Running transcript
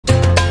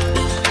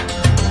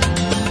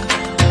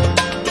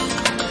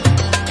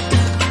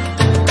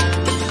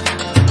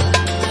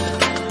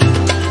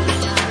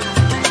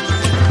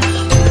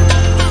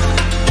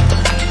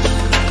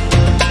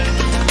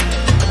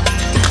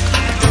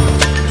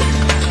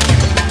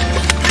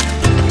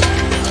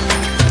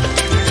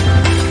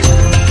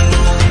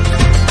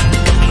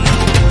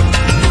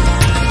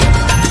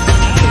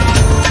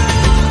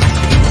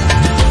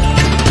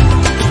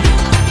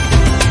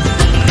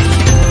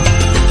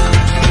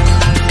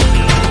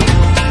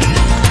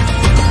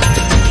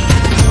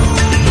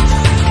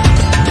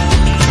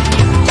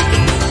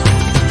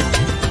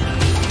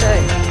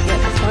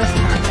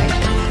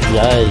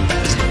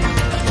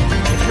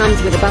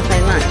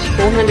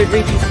400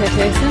 rupees per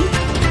person,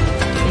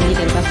 and you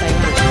get a buffet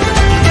lunch.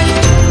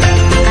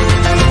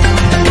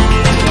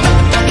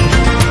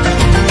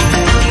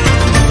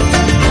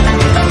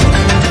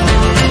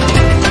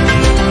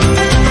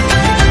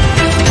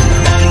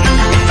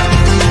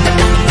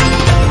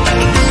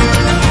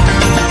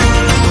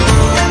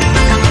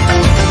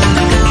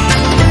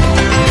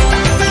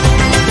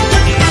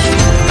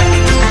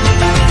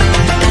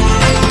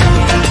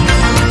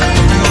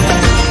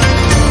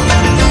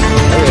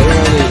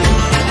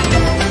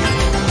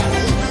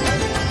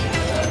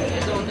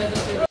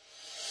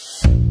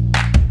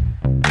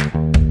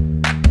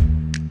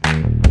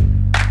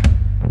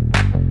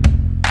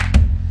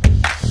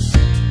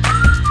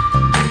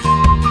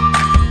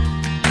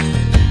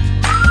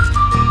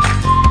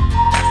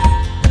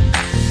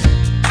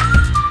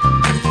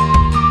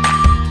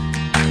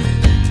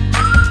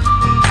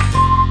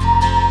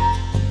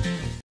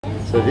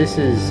 So this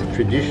is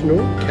traditional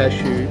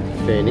cashew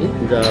Feni,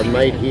 and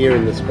made here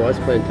in the spice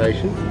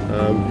plantation.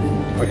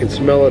 I can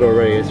smell it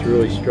already, it's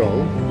really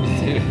strong.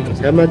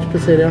 How much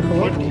percent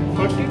alcohol? 40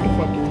 to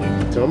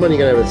 43. So I'm only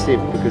going to have a sip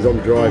because I'm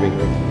driving.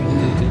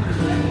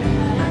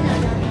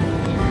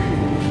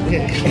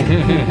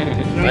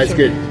 That's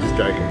good, just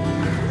joking.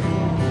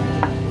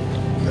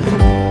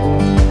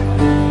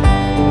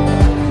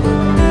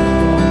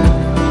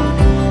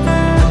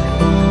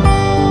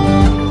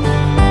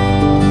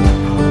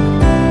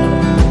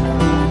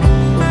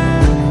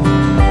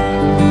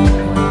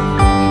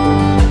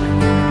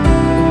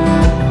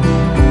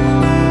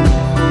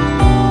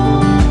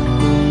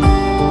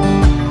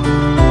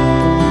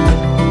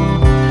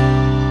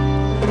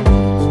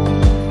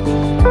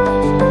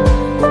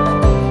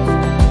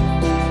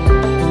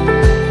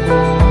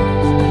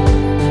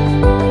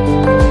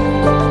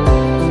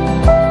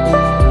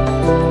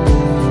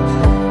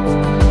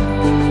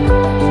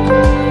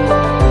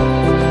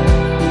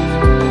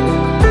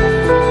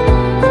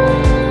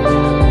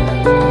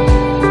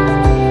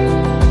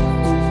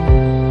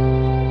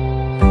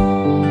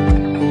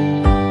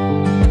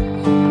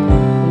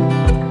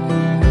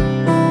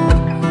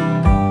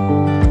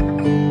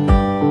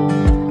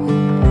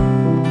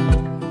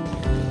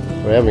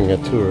 We're having a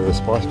tour of the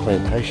spice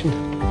plantation.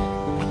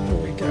 Here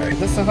we go.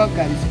 The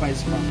Sahakari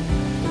Spice Farm.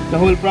 The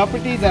whole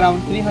property is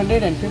around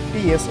 350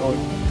 years old.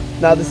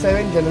 Now the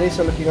 7th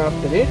generation looking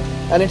after it,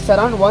 and it's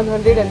around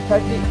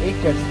 130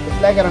 acres.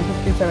 It's like around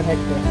 57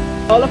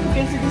 hectares. All of you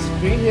can see this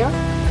tree here,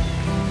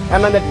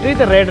 and on the tree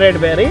the red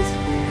berries.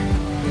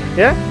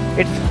 Yeah,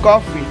 it's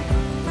coffee.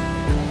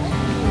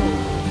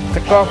 It's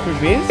a coffee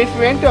beans. If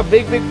we went to a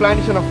big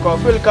plantation of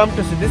coffee, we'll come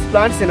to see these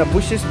plants in a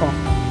bushes form.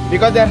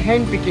 Because they are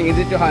hand picking,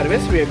 easy to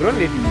harvest, we have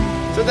grown it.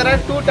 So there are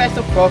two types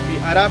of coffee,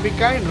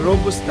 Arabica and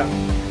Robusta.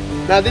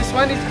 Now this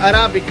one is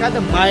Arabica,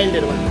 the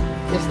milder one.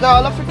 Yes, now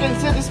all of you can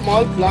see this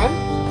small plant,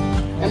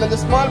 and on the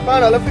small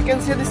plant all of you can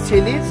see these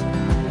chilies.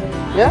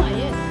 Yeah?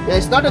 Yeah,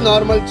 it's not a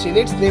normal chili,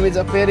 its name is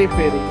a peri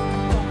peri.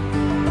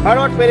 Heard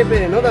about peri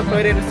peri, no? The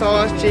peri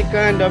sauce,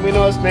 chicken,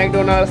 Domino's,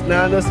 McDonald's,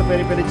 Nando's, the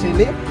peri peri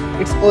chili.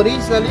 It's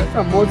originally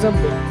from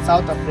Mozambique,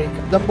 South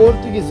Africa. The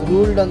Portuguese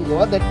ruled on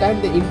Goa. That time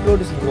they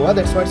introduced Goa.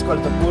 That's why it's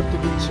called the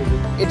Portuguese chili.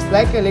 It's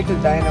like a little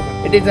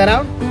dynamite. It is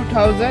around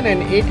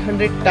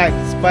 2,800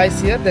 times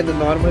spicier than the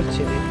normal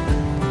chili.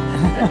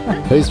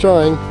 Who's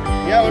trying?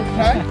 Yeah, want to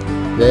try?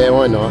 Yeah,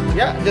 why not?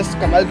 Yeah, just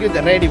come. I'll give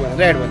the red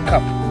one.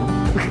 Come.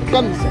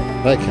 Come this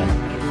side. Okay.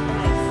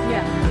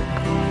 Yeah.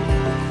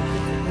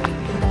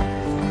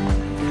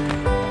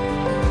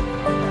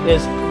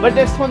 Yes, but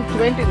that's from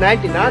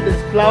 2019. Now these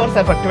flowers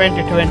are for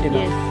 2020 now.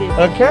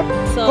 Yes. Okay.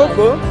 So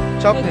Cocoa,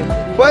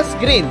 chocolate. First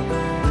green.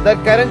 The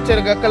current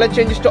color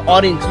changes to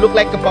orange. Look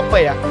like a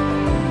papaya.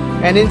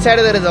 And inside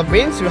there is a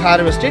beans. You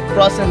harvest it,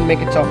 process and make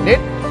a chocolate.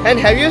 And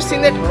have you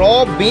seen that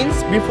raw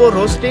beans before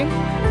roasting?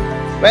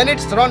 When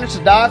it's raw, it's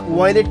dark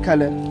violet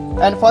color.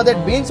 And for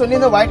that beans, only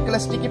the white color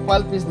sticky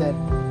pulp is there.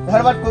 You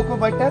heard about cocoa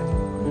butter?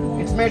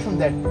 It's made from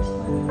that.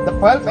 The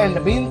pulp and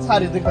the beans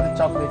are used for the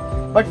chocolate.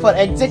 But for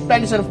exact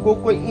plantation of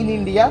cocoa in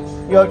India,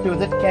 you have to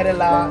use it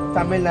Kerala,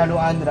 Tamil Nadu,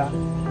 Andhra,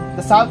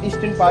 the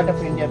southeastern part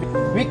of India.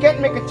 We can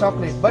make a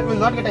chocolate, but will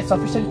not get a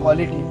sufficient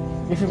quality.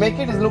 If you make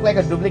it, it will look like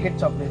a duplicate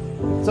chocolate.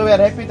 So we are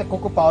happy with the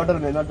cocoa powder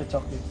and not the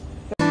chocolate.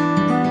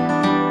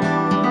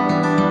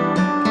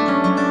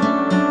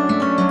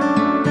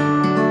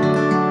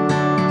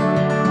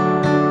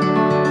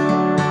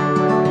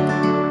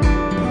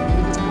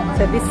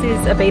 So this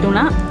is a betel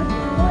nut,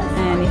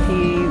 and if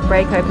you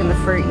break open the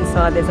fruit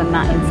inside, there's a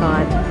nut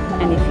inside,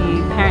 and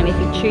apparently if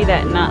you chew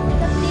that nut,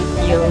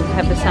 you'll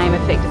have the same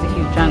effect as if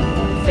you've drunk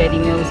 30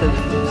 mils of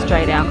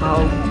straight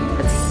alcohol.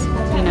 It's,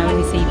 you know, when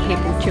you see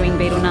people chewing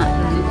betel nut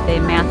and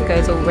their mouth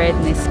goes all red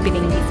and they're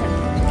spitting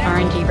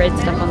orangey red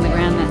stuff on the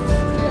ground, that's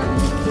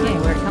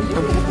where it comes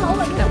from.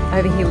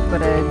 Over here we've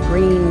got a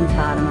green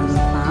cardamom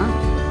plant.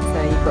 So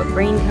you've got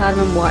green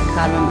cardamom, white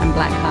cardamom and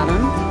black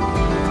cardamom.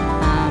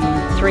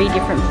 3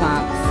 different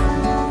plants.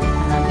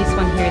 This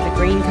one here is a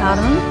green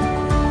cardamom,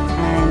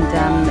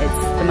 and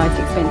it's the most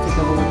expensive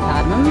of all the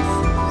cardamoms.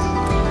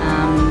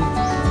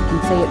 You can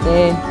see it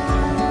there.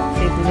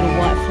 See the little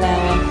white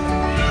flower.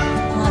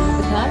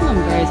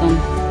 farm grows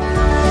on.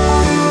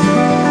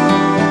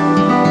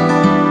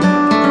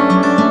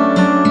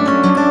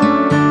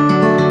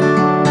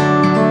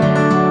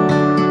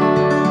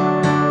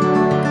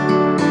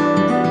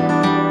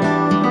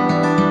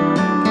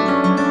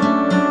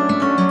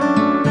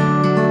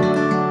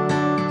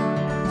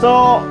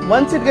 So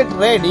once it gets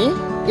ready,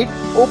 it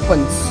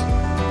opens.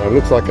 It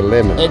looks like a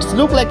lemon. It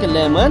looks like a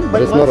lemon,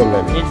 but it's not a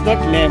lemon. It's not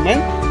lemon,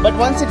 but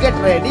once it gets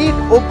ready, it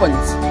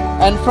opens.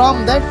 And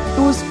from that,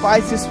 two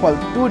spices fall,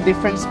 two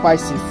different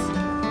spices.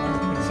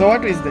 So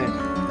what is that?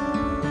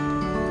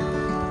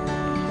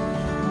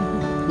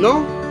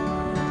 No?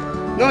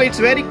 No, it's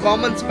very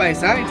common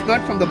spice, huh? It's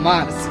not from the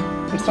Mars.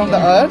 It's from the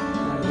earth.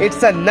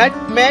 It's a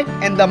nutmeg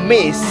and the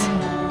mace.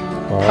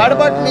 Heard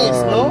about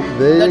mace, no?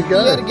 There you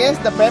go. Clear gas,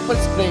 the pepper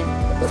spray.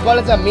 It's called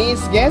as a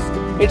mace gas.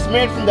 It's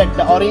made from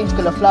that orange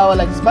color flower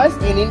like spice.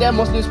 In India,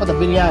 mostly used for the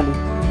biryani.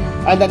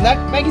 And the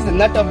nutmeg is the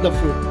nut of the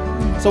fruit.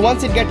 So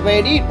once it gets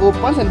ready, it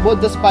opens and both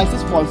the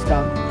spices falls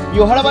down.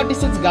 You heard about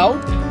this? It's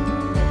gout?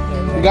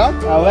 Gout?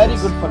 Very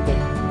good for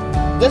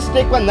them. Just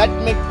take one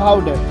nutmeg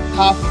powder,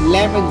 half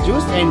lemon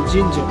juice and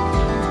ginger.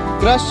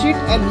 Crush it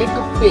and make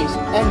a paste.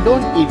 And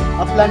don't eat.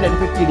 Apply at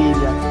affected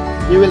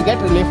areas. You will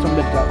get relief from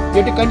the gout.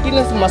 You have to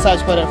continuously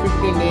massage for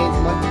 15 days,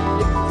 month.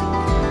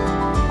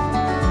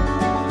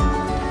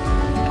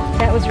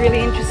 That was really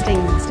interesting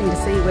to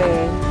see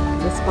where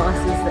the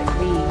spices that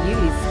we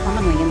use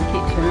commonly in the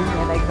kitchen,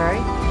 where they grow,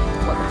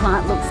 what the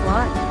plant looks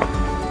like,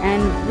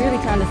 and really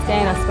to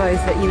understand, I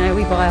suppose, that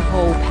we buy a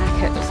whole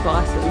packet of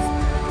spices,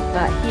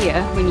 but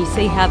here, when you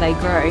see how they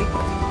grow,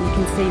 you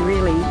can see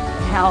really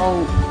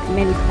how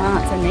many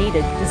plants are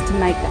needed just to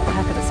make that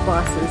packet of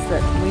spices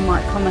that we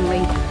might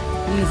commonly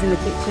use in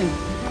the kitchen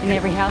in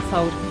every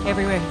household,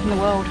 everywhere in the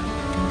world.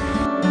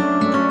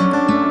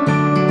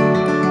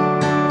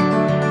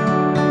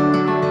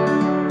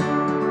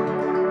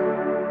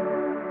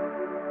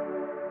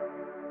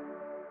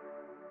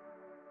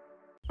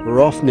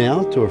 We're off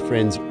now to a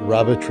friend's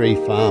rubber tree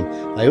farm.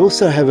 They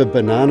also have a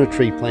banana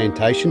tree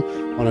plantation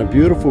on a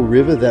beautiful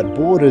river that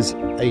borders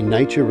a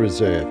nature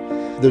reserve.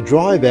 The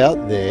drive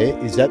out there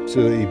is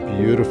absolutely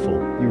beautiful.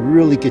 You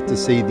really get to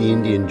see the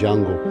Indian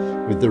jungle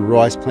with the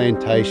rice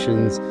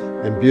plantations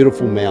and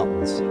beautiful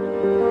mountains.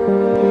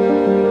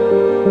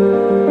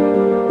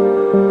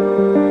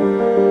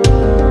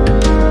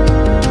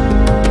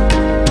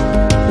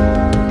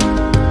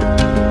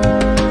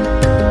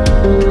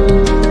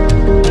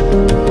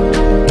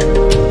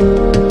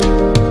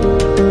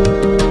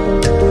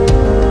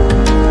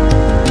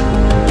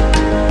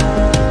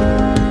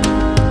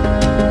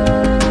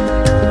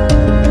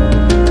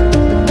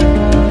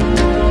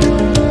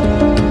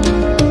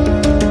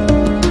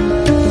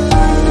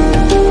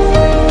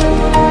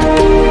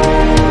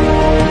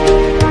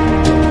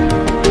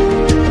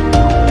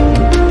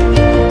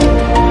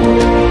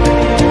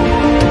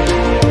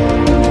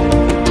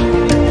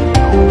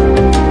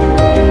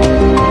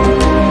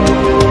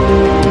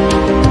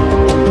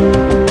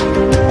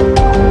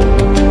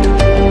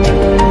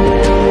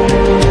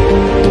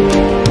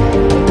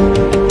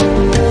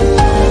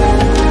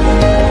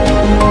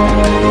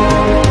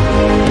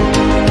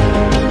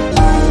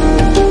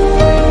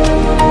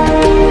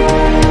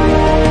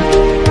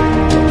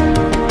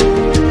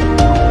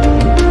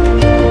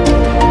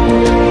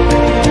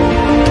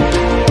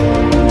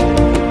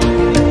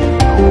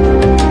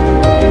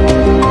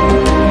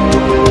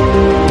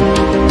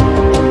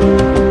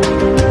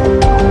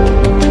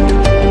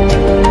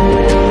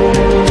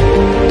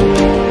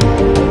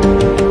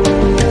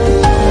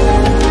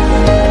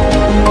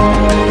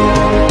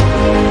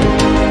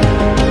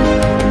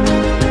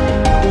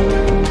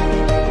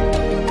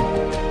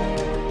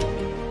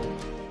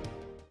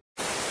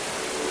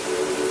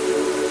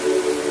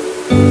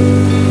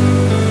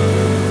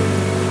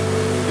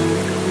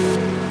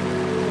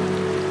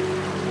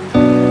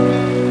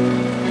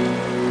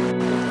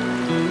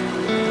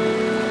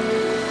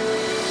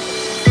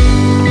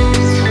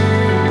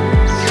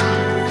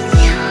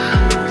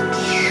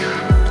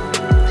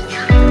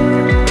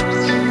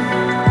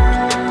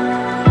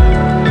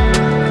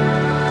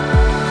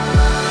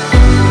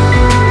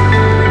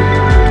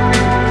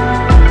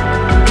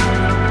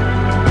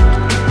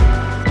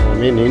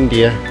 I'm in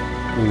India,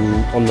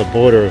 on the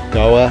border of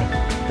Goa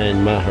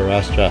and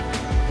Maharashtra,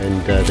 and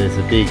there's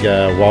a big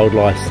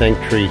wildlife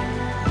sanctuary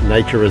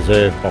nature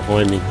reserve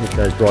behind me. It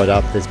goes right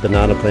up. There's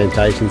banana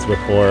plantations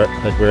before it,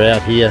 but we're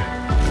out here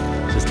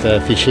just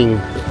fishing.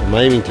 I'm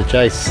aiming to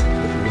chase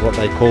what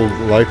they call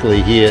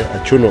locally here a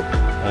Chonak,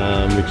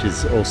 which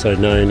is also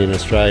known in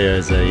Australia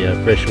as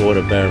a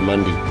freshwater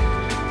Barramundi.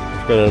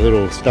 I've got a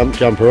little stump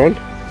jumper on.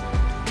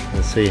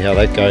 Let's see how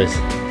that goes.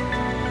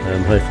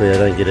 Hopefully I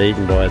don't get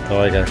eaten by a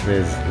tiger.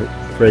 There's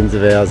friends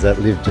of ours that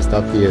live just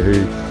up here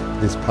who,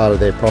 this part of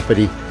their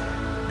property,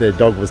 their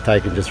dog was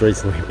taken just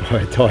recently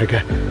by a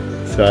tiger.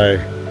 So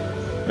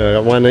I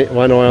got one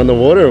eye on the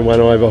water and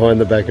one eye behind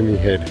the back of my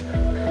head.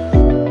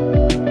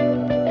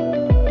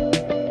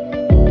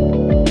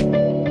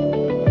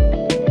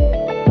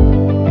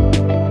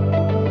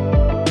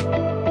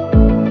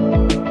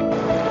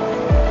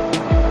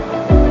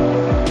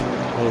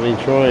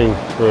 been trying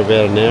for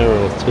about an hour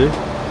or two.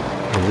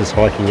 I'm just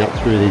hiking up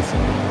through these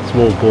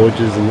small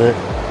gorges and that.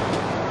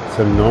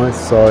 Some nice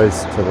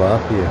sized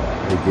tilapia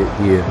they get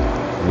here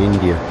in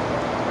India.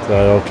 So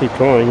I'll keep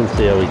trying and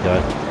see how we go.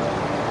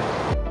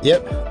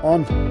 Yep,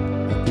 on. I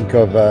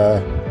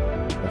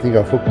think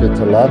I've hooked a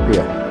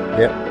tilapia.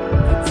 Yep,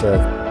 it's a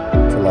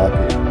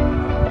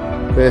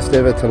tilapia. First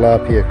ever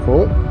tilapia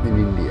caught in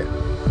India.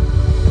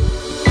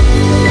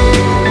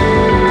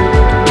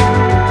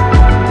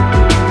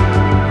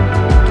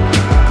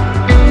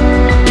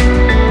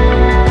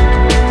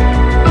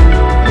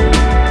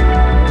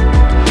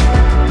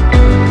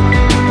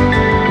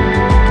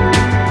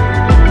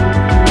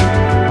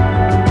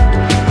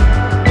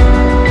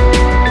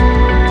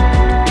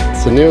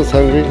 Sunil's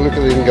hungry, look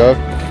at him go.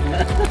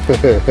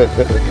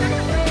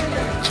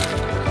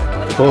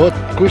 बहुत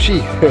खुशी.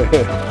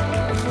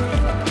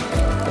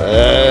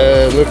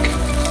 Look.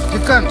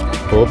 Chicken.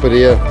 बहुत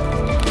बढ़िया.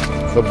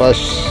 शाबाश.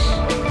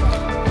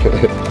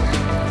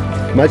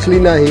 मछली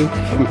नहीं.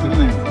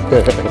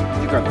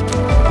 Chicken.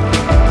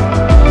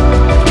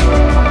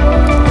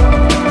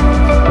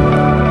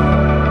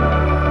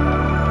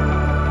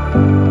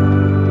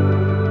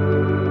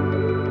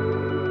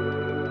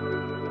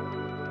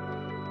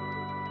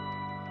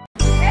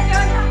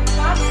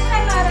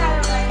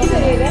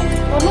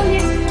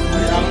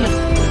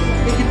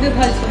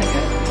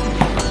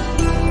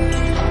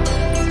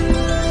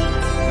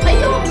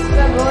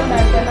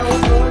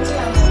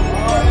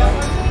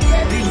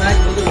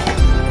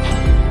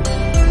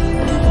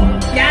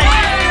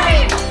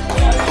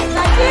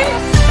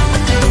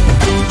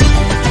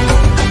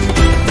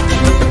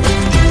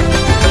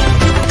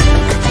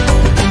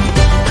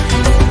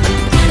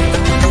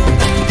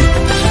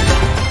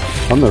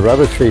 On the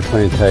rubber tree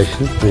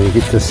plantation, you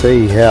get to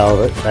see how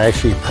they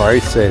actually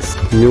process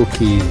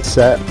milky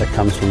sap that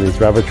comes from these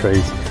rubber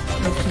trees.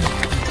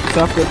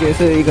 साफ करके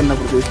ऐसे ही करना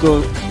पड़ता है. इसको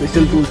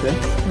स्पेशल टूल्स है.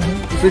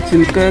 इसे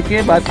छिलका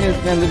के बाद में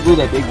इसके अंदर दूध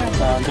आता है.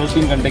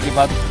 2-3 घंटे के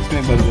बाद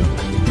इसमें भर दो.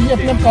 ये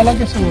अपना काला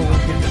कैसे होगा?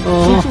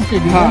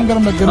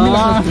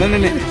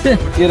 नहीं,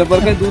 ये रबर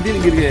का दूध ही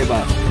गिर गया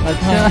बाहर.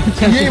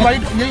 अच्छा, ये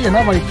वाइट यही है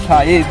ना वाइट?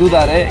 हाँ, ये दूध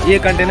आ रहा है. ये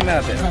कंटेनर में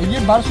आता है. ये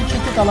बाहर से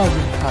छुप के काला हो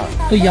गया. हाँ.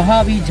 तो यहाँ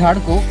अभी झाड़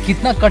को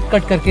कितना कट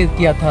करके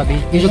किया था अभी?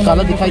 ये जो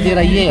काला दिखाई दे रहा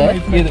है ये है?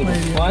 ये देखो.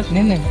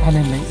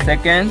 नहीं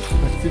सेकंड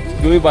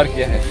 2 बार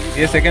किया है.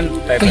 ये सेकंड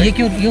टाइप तो है.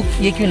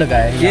 ये क्यों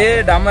लगाया है?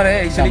 ये डामर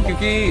है एक्चुअली,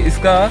 क्योंकि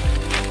इसका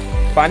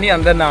पानी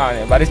अंदर ना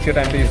आए बारिश के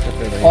टाइम पे यूज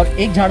करते हैं. और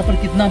एक झाड़ पर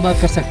कितना बार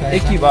कर सकता है?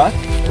 एक ही बार.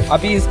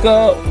 अभी इसका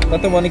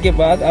खत्म होने के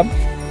बाद अब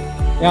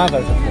यहाँ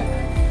कर सकते हैं.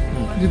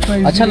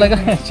 अच्छा लगा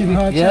actually.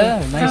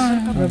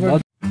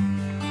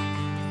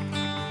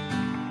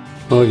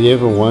 Well, have you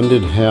ever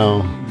wondered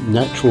how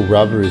natural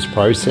rubber is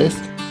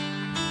processed?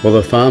 Well,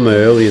 the farmer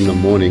early in the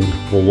morning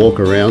will walk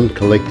around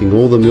collecting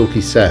all the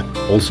milky sap,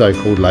 also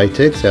called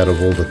latex, out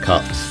of all the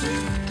cups.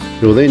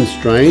 He'll then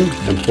strain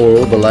and pour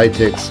all the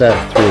latex sap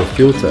through a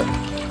filter.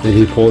 Then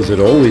he pours it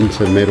all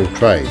into metal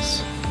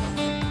trays.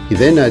 He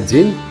then adds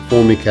in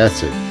formic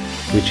acid,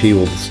 which he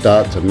will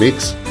start to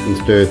mix and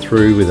stir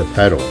through with a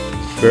paddle.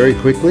 Very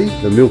quickly,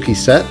 the milky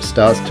sap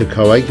starts to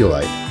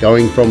coagulate,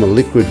 going from a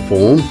liquid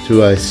form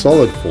to a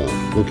solid form,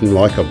 looking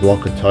like a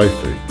block of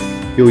tofu.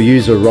 He'll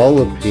use a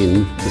roller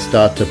pin to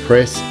start to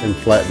press and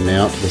flatten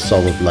out the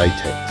solid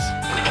latex.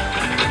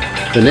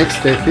 The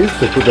next step is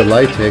to put the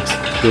latex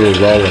through a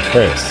roller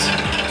press.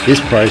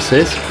 This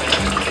process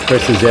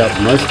presses out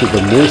most of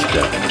the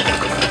moisture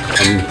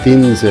and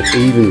thins it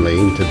evenly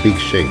into big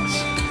sheets.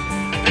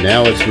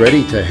 Now it's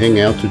ready to hang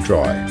out to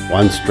dry.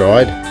 Once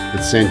dried,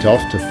 it's sent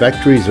off to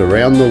factories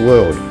around the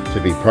world to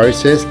be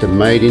processed and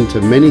made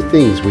into many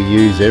things we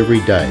use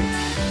every day.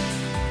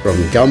 From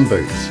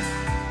gumboots,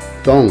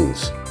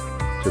 thongs,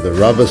 to the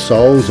rubber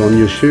soles on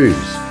your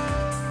shoes,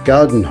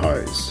 garden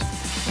hose,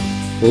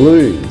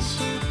 balloons,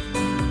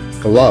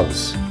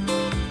 gloves,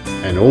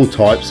 and all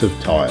types of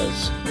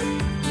tyres.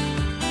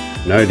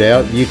 No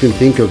doubt you can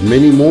think of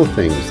many more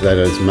things that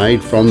is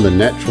made from the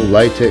natural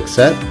latex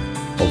sap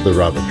of the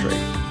rubber tree.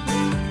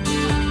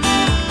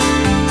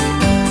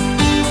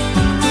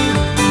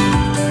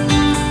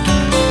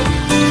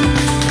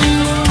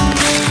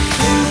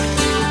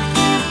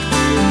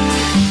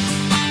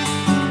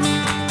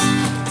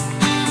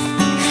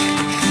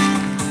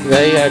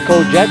 They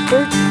called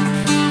jackfruit?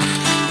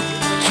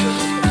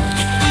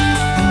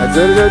 That's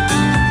very good.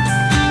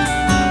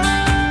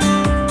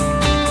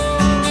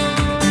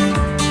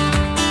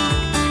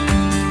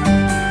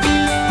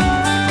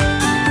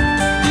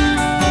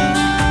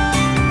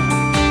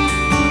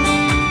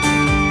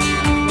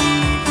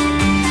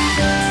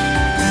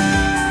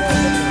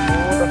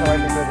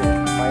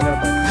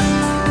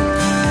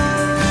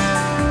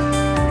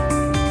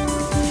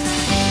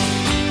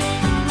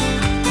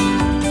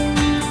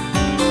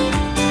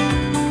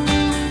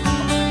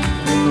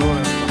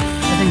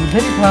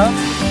 इधर ही था.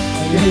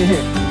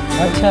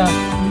 अच्छा.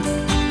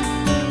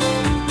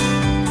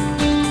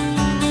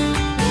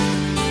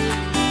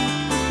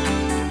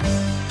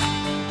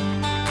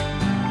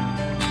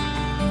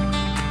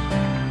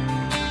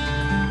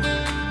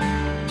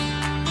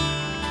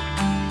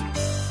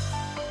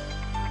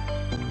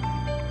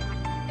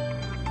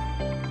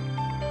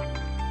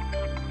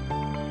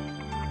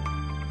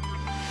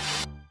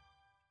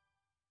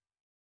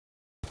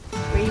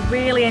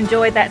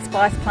 enjoyed that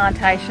spice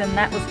plantation.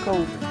 That was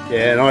cool.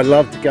 Yeah, and I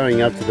loved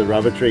going up to the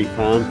rubber tree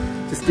farm.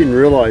 Just didn't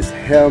realise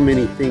how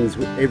many things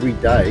every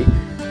day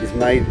is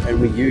made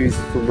and we use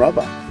from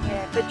rubber.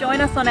 Yeah, but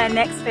join us on our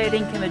next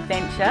Fairdinkum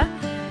adventure.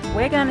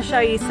 We're going to show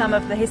you some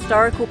of the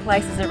historical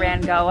places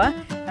around Goa,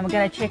 and we're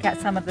going to check out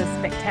some of the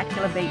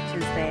spectacular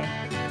beaches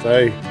there.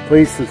 So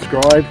please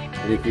subscribe,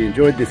 and if you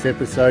enjoyed this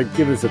episode,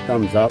 give us a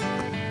thumbs up.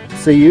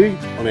 See you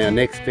on our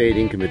next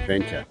Fairdinkum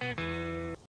adventure.